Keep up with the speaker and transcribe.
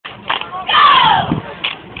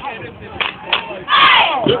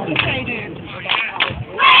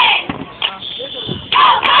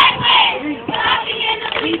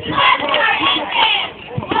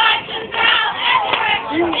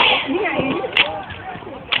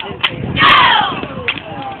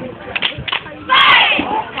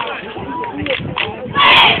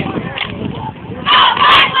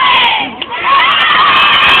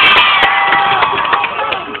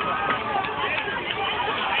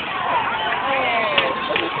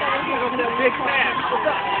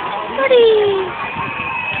Buddy!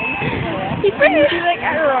 He's pretty. Do you like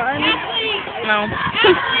I run? No.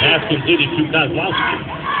 Pass completed to Kozlowski.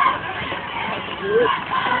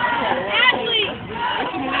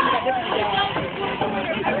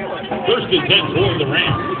 First and 10 for the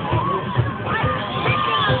Rams.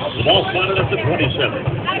 The ball spotted at the 27.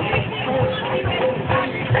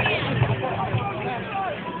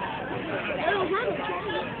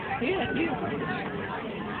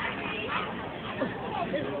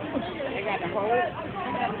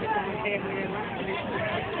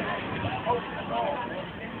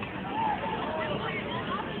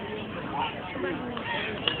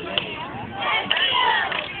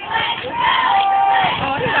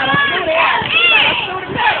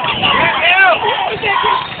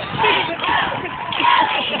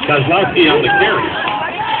 Kozlowski on the carry.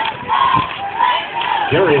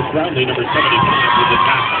 Darius Brownlee, number 75, with the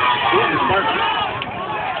tackle. For the Spartans.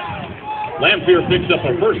 Lampere picks up a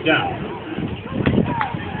first down.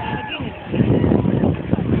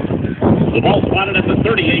 The ball spotted at the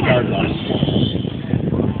 38-yard line.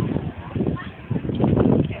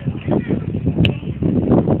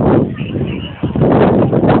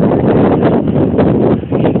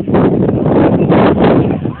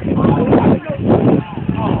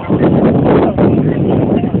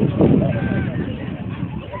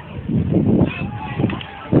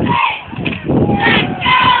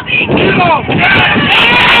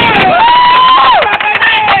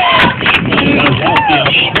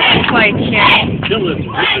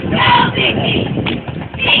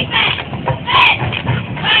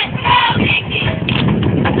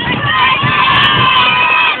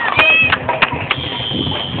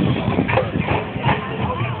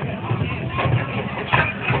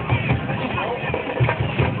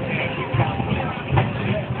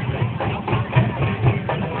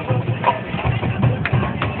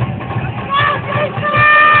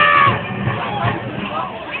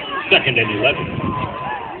 Second and 11.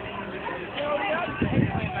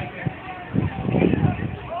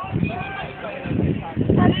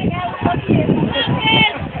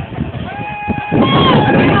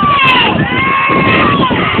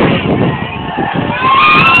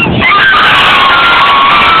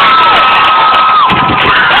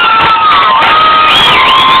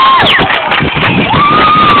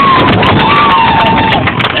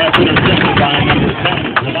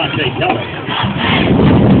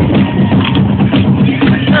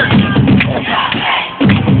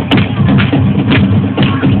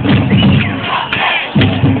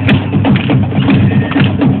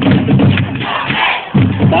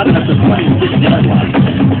 Spotted at the 26-yard line.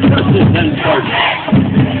 First and 10 Spartans.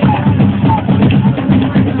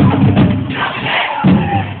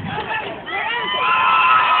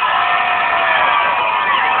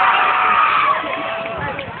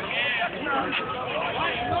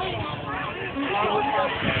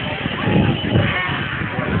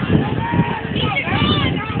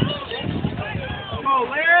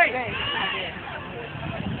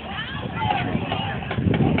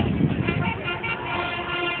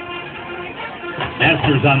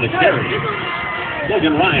 Masters on the carry.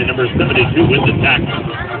 Logan Ryan, number 72, with the tackle.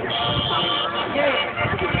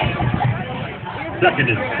 Second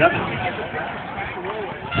and 7.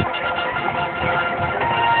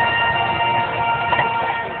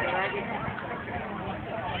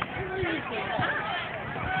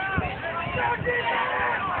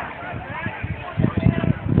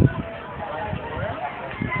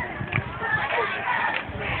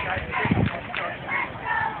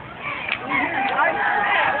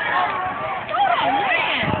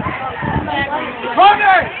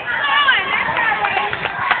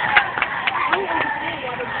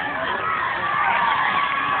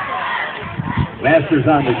 Masters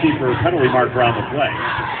on the keeper, penalty marker on the play.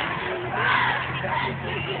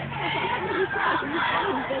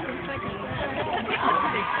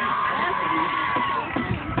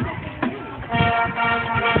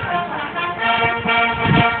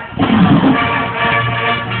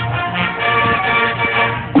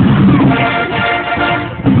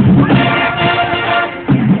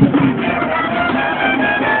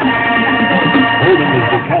 Holding is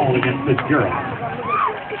the call against Fitzgerald.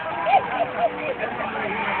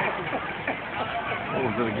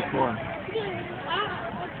 Gonna get one.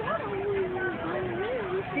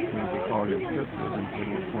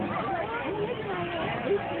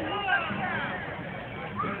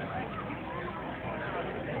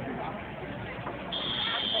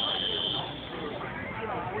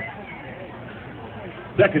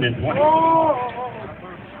 Second and 20. Oh.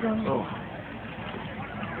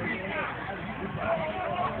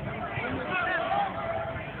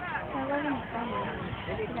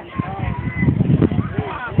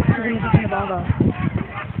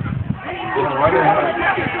 Right ahead.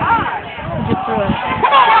 Just threw it.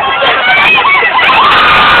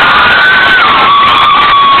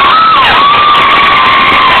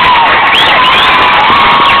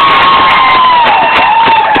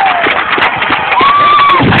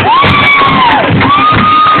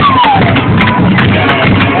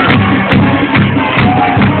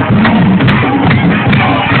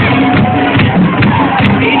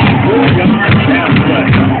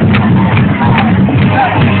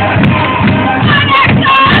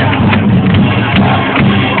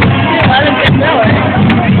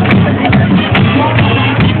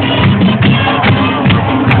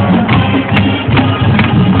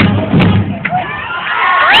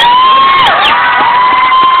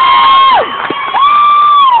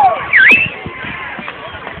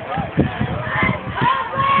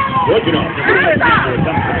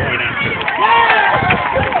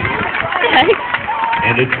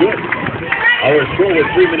 And it's good. Our score with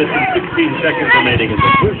 3 minutes and 16 seconds remaining in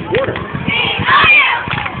the first quarter.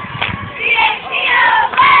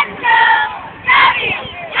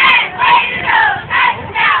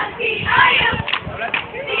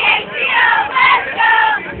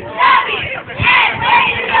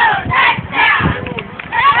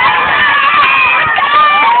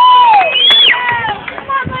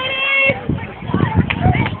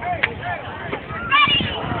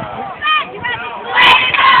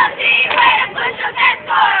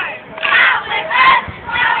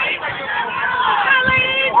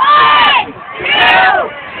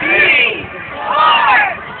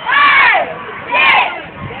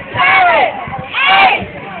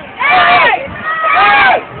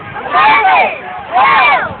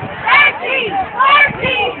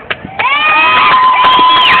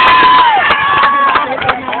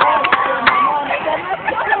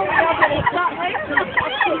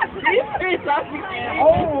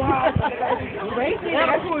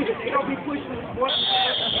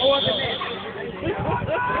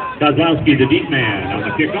 Kozlowski, the deep man, on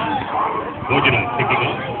the kickoff. Wojcik kicking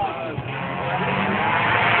off.